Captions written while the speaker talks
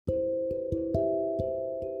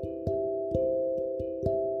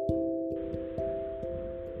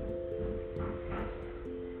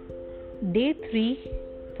Day 3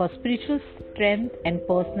 for spiritual strength and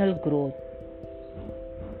personal growth.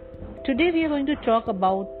 Today we are going to talk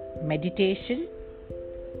about meditation.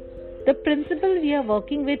 The principle we are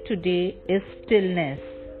working with today is stillness.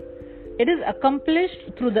 It is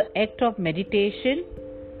accomplished through the act of meditation,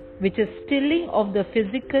 which is stilling of the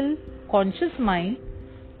physical, conscious mind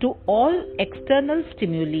to all external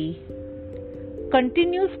stimuli.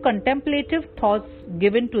 Continuous contemplative thoughts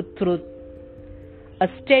given to truth. A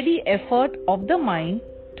steady effort of the mind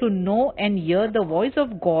to know and hear the voice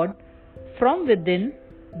of God from within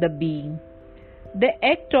the being. The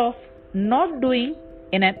act of not doing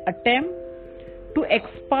in an attempt to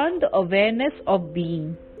expand the awareness of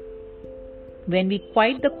being. When we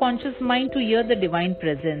quiet the conscious mind to hear the divine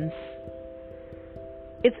presence.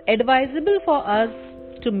 It's advisable for us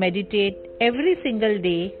to meditate every single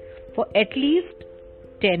day for at least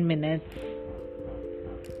 10 minutes.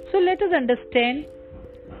 So let us understand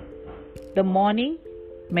the morning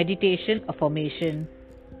meditation affirmation.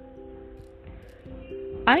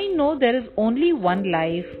 I know there is only one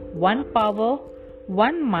life, one power,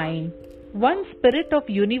 one mind, one spirit of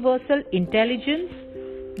universal intelligence,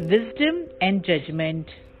 wisdom and judgment.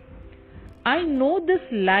 I know this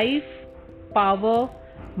life, power,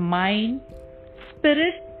 mind,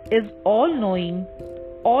 spirit is all-knowing,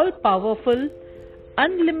 all-powerful,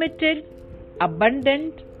 unlimited,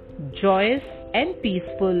 abundant, joyous and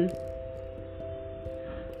peaceful.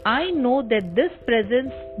 I know that this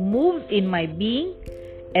presence moves in my being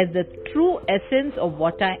as the true essence of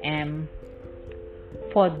what I am.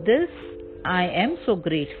 For this, I am so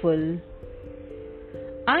grateful.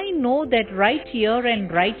 I know that right here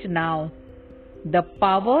and right now, the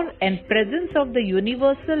power and presence of the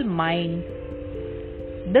universal mind,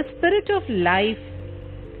 the spirit of life,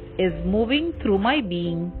 is moving through my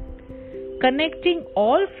being, connecting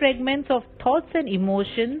all fragments of thoughts and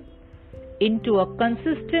emotions into a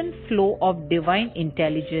consistent flow of divine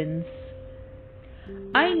intelligence.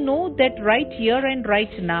 I know that right here and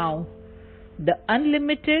right now, the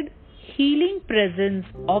unlimited healing presence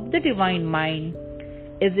of the divine mind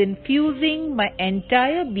is infusing my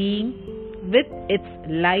entire being with its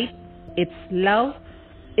light, its love,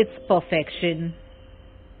 its perfection.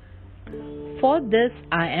 For this,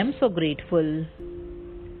 I am so grateful.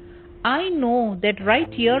 I know that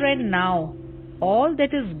right here and now, all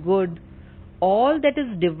that is good, all that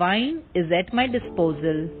is divine is at my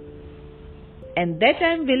disposal, and that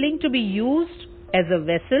I am willing to be used as a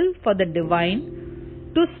vessel for the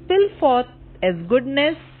divine to spill forth as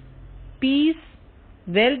goodness, peace,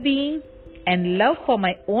 well-being and love for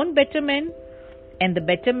my own betterment and the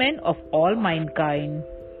betterment of all mankind.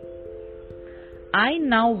 I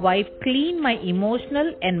now wipe clean my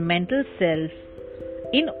emotional and mental self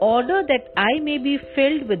in order that I may be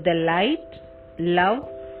filled with the light, love,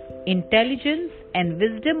 intelligence and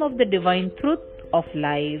wisdom of the divine truth of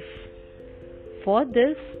life. For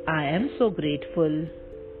this, I am so grateful.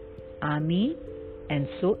 Amen, and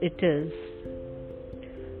so it is.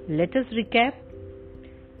 Let us recap.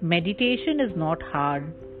 Meditation is not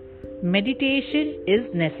hard. Meditation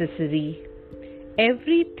is necessary.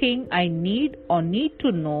 Everything I need or need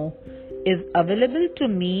to know is available to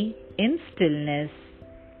me in stillness.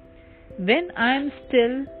 When I am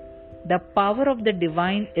still, the power of the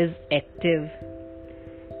divine is active.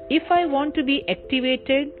 If I want to be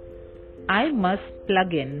activated, I must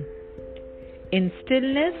plug in. In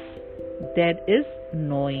stillness, there is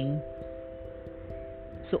knowing.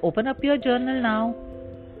 So open up your journal now.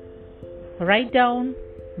 Write down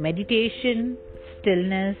meditation,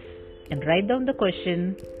 stillness, and write down the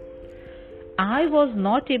question. I was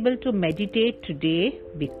not able to meditate today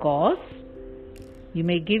because you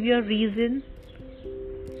may give your reason.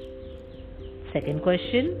 Second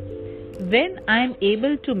question. When I am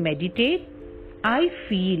able to meditate, I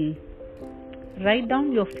feel. Write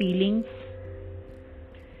down your feelings.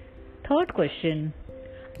 Third question.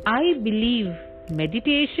 I believe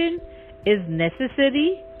meditation is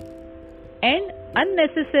necessary and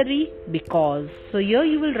unnecessary because. So here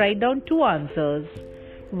you will write down two answers.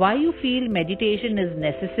 Why you feel meditation is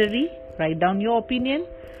necessary? Write down your opinion.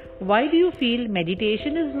 Why do you feel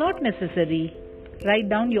meditation is not necessary? Write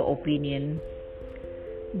down your opinion.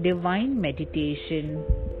 Divine meditation.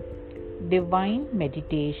 Divine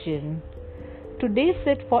meditation. Today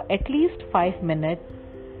sit for at least 5 minutes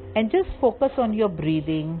and just focus on your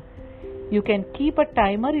breathing. You can keep a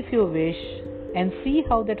timer if you wish and see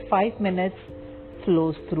how that 5 minutes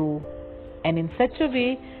flows through. And in such a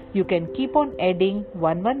way, you can keep on adding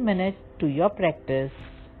 1 minute to your practice.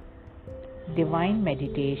 Divine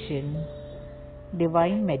meditation.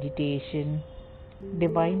 Divine meditation.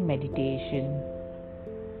 Divine meditation.